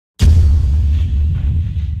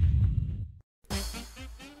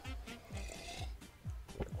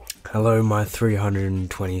Hello, my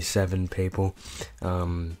 327 people,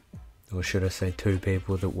 or should I say 2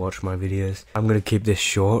 people that watch my videos. I'm gonna keep this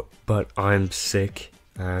short, but I'm sick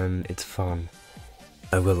and it's fun.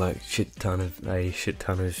 I've got like a shit ton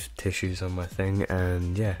of tissues on my thing,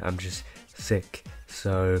 and yeah, I'm just sick.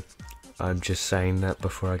 So I'm just saying that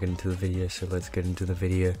before I get into the video, so let's get into the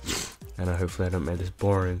video, and hopefully I don't make this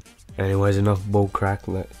boring. Anyways, enough bull crap.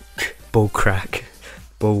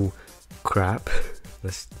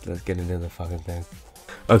 Let's get into the fucking thing.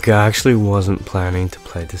 Okay, I actually wasn't planning to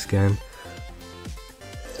play this game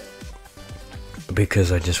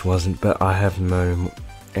because I just wasn't, but I have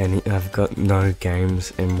I've got no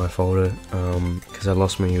games in my folder because I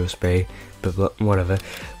lost my USB, but whatever,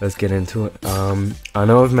 let's get into it. I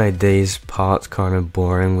know I've made these parts kind of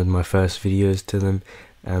boring with my first videos to them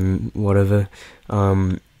and whatever.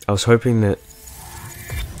 I was hoping that,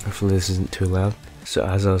 hopefully this isn't too loud. So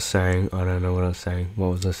as I was saying, I don't know what I was saying.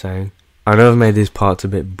 What was I saying? I know I've made these parts a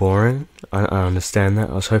bit boring. I understand that.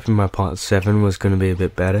 I was hoping my part 7 was going to be a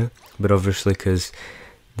bit better. But obviously, because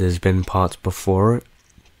there's been parts before it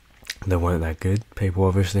that weren't that good. People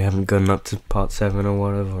obviously haven't gotten up to part 7 or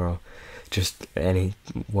whatever. Or just any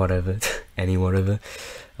whatever.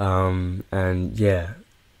 And yeah.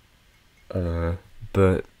 I don't know.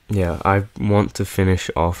 But yeah, I want to finish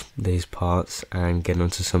off these parts and get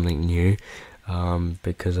onto something new.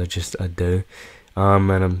 Because I do, and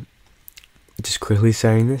I'm just quickly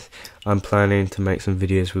saying this, I'm planning to make some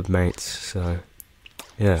videos with mates, so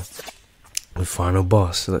yeah, the final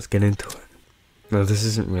boss, so let's get into it. No, this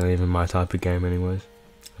isn't really even my type of game anyways.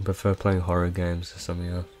 I prefer playing horror games or something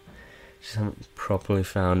else. Just haven't properly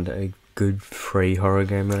found a good free horror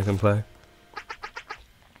game that I can play.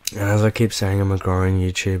 And as I keep saying, I'm a growing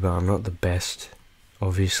YouTuber. I'm not the best,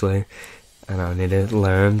 obviously, and I need to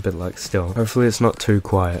learn, but like still, hopefully it's not too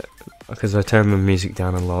quiet, because I turn the music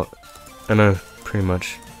down a lot. I know pretty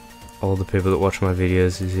much all the people that watch my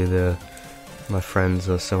videos is either my friends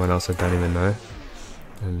or someone else I don't even know,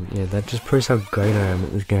 and yeah, that just proves how great I am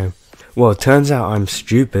at this game. Well, it turns out I'm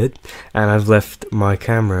stupid, and I've left my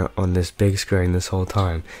camera on this big screen this whole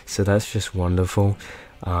time, so that's just wonderful.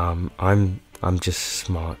 I'm just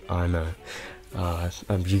smart, I know.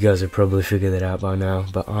 You guys have probably figured it out by now,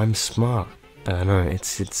 but I'm smart. I know,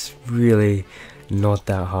 it's really not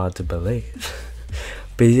that hard to believe.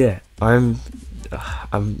 But yeah, I'm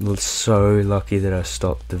so lucky that I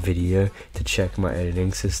stopped the video to check my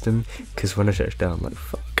editing system, because when I checked down, I'm like,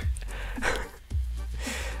 fuck.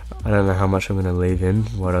 I don't know how much I'm gonna leave in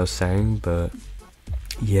what I was saying, but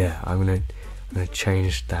yeah, I'm gonna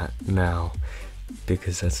change that now,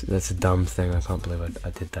 because that's a dumb thing. I can't believe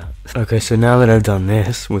I did that. Okay, so now that I've done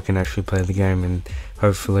this, we can actually play the game, and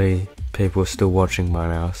hopefully people are still watching by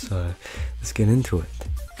now, so let's get into it.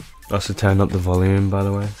 I also turned up the volume, by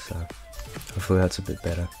the way, so hopefully that's a bit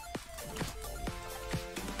better.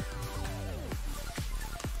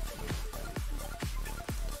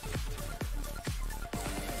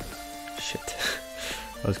 Shit,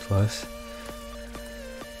 that was close.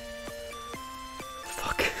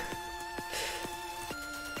 Fuck.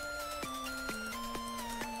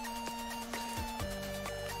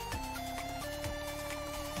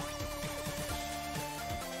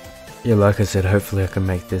 Yeah, like I said, hopefully I can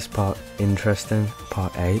make this part interesting,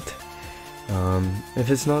 part 8. If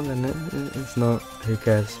it's not, then it's not, who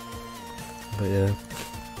cares? But yeah,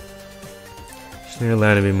 just need to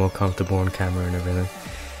learn to be more comfortable on camera and everything.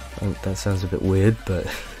 That sounds a bit weird, but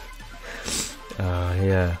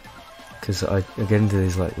yeah, because I get into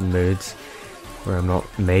these like moods where I'm not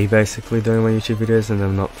me basically doing my YouTube videos, and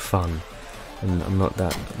I'm not fun, and I'm not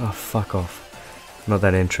that, oh fuck off, not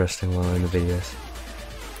that interesting while I'm in the videos.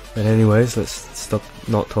 But anyways, let's stop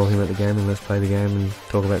not talking about the game and let's play the game and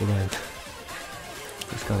talk about the game.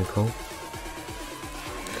 It's kind of cool.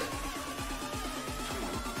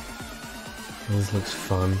 This looks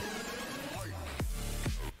fun.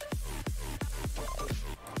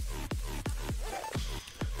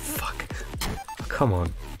 Fuck. Oh, come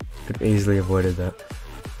on. Could have easily avoided that.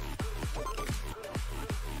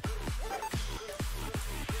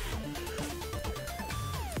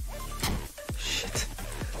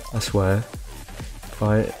 I swear,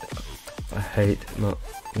 I hate not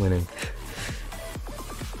winning.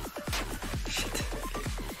 Shit.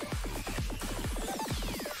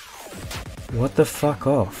 What the fuck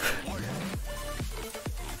off?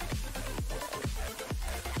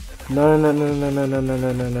 No, I'm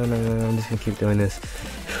just gonna keep doing this.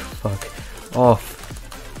 Fuck off.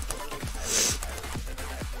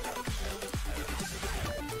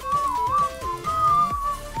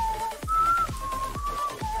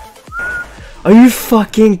 Are you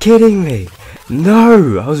fucking kidding me?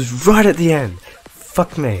 No! I was right at the end!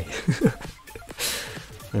 Fuck me!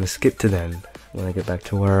 I'm gonna skip to then, when I get back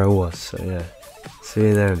to where I was, so yeah. See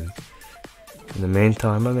you then. In the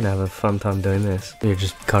meantime, I'm gonna have a fun time doing this. You're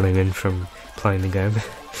just cutting in from playing the game.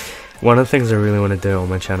 One of the things I really want to do on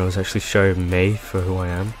my channel is actually show me for who I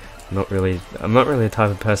am. I'm not really the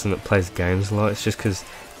type of person that plays games a lot. It's just because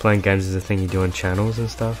playing games is a thing you do on channels and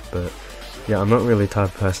stuff. But yeah, I'm not really the type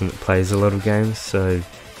of person that plays a lot of games. So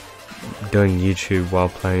doing YouTube while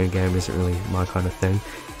playing a game isn't really my kind of thing.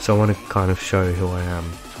 So I want to kind of show who I am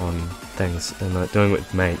on things, and like doing it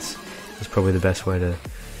with mates is probably the best way to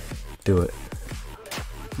do it.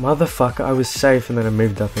 Motherfucker, I was safe and then I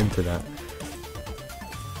moved up into that.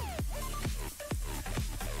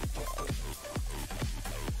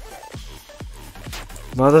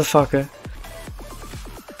 Motherfucker.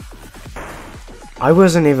 I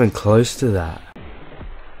wasn't even close to that.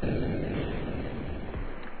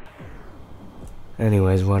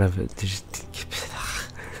 Anyways, whatever.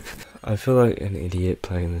 I feel like an idiot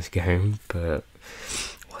playing this game, but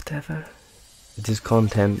whatever. It is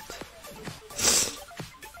content.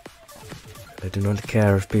 I do not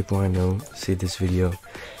care if people I know see this video,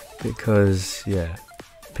 because yeah,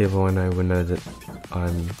 people I know will know that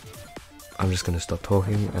I'm just gonna stop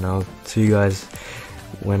talking, and I'll see you guys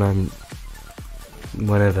whenever.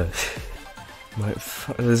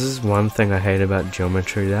 This is one thing I hate about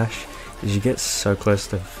Geometry Dash, is you get so close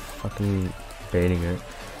to fucking beating it,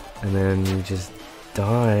 and then you just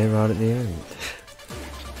die right at the end.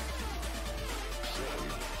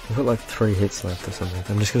 I've got like 3 hits left or something.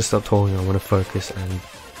 I'm just gonna stop talking, I wanna focus and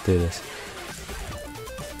do this.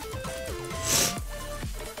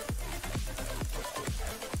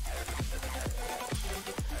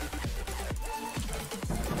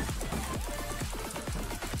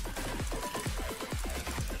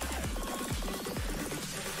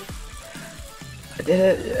 I did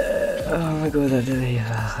it! Yeah. Oh my god, I did it!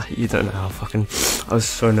 Yeah. You don't know how fucking... I was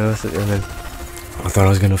so nervous at the end. I thought I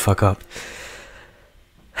was gonna fuck up.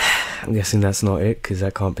 I'm guessing that's not it, because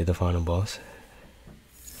that can't be the final boss.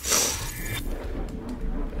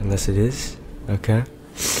 Unless it is. Okay.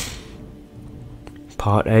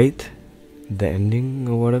 Part 8. The ending,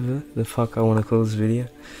 or whatever the fuck I want to call this video.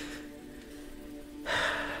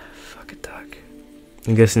 Fuck it, dog.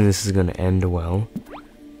 I'm guessing this is gonna end well.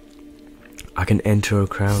 I can enter a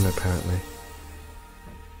crown, apparently.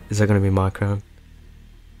 Is that gonna be my crown?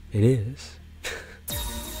 It is.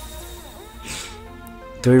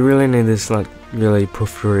 Do we really need this, like, really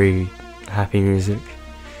puffery, happy music?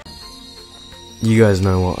 You guys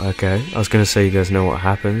know what, okay. I was gonna say you guys know what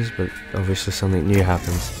happens, but obviously something new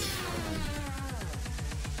happens.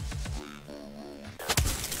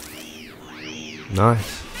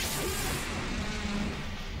 Nice.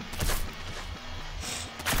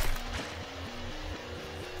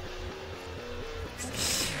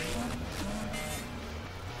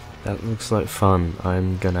 That looks like fun.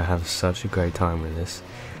 I'm gonna have such a great time with this.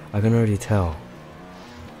 I can already tell.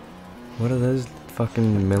 What are those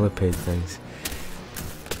fucking millipede things?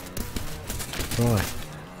 Right.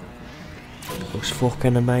 Looks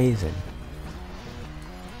fucking amazing.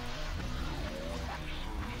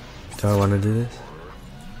 Do I want to do this?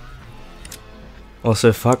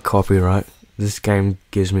 Also, fuck copyright. This game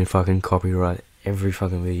gives me fucking copyright every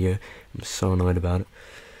fucking video. I'm so annoyed about it.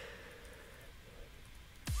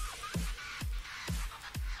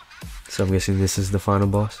 So I'm guessing this is the final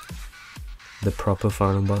boss? The proper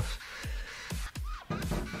final boss?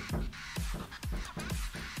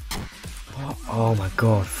 Oh my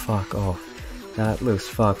god, fuck off. That looks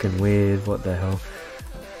fucking weird, what the hell?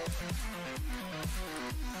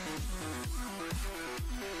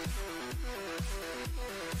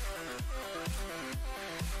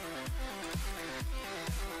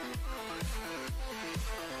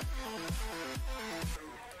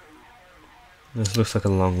 This looks like a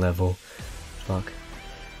long level. Fuck.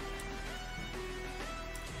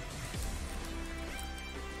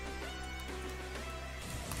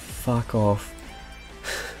 Fuck off.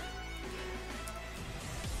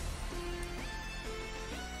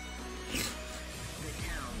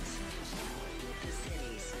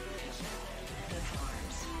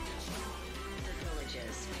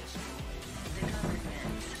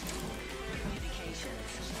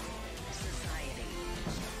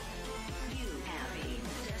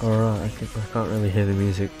 Alright, I can't really hear the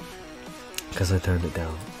music because I turned it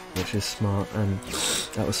down, which is smart, and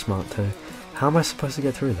that was smart too. How am I supposed to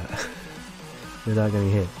get through that without getting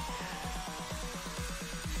hit?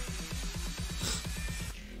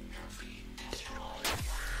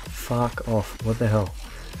 Fuck off, what the hell?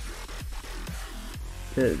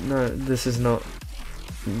 No, this is not...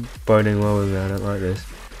 boding well with me. I don't like this.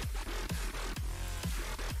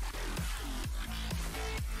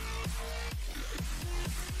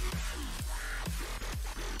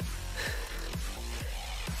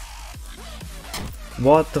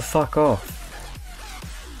 What the fuck off?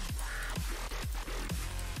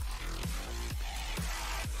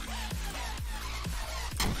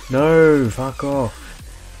 No, fuck off.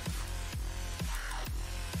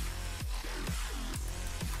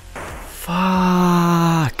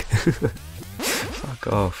 Fuck. Fuck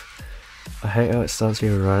off. I hate how it starts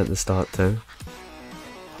you right at the start too.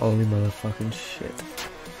 Holy motherfucking shit.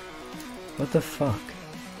 What the fuck?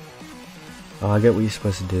 Oh, I get what you're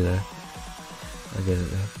supposed to do there. I get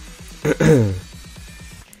it there.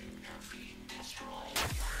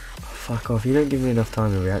 Fuck off, you don't give me enough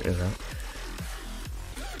time to react to that.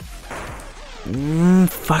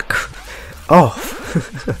 Fuck off.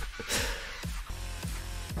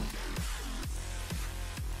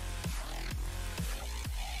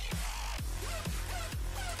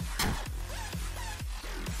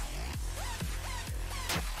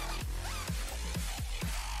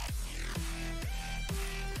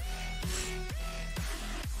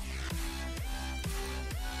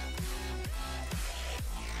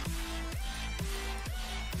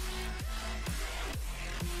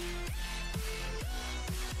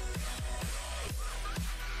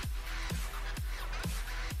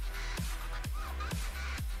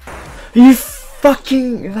 You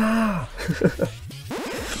fucking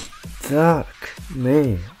fuck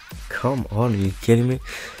me. Come on, are you kidding me?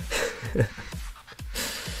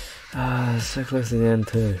 So close to the end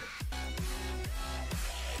too.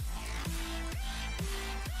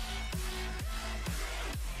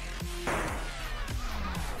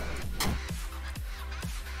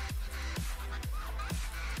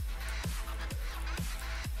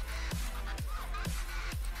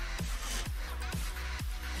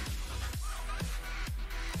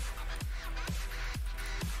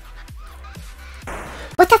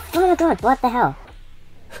 What the? Oh my god, what the hell?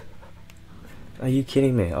 Are you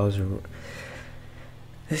kidding me?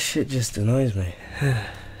 This shit just annoys me.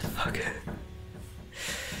 Fuck it.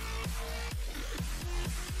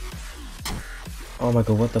 Oh my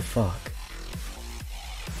god, what the fuck?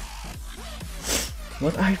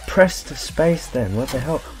 What? I pressed the space then, what the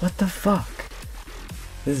hell? What the fuck?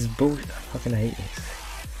 This is bullshit. I fucking hate this.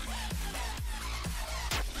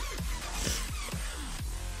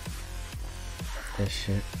 This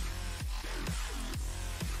shit.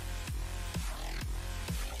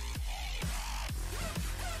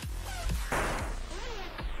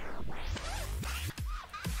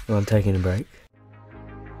 Well, I'm taking a break.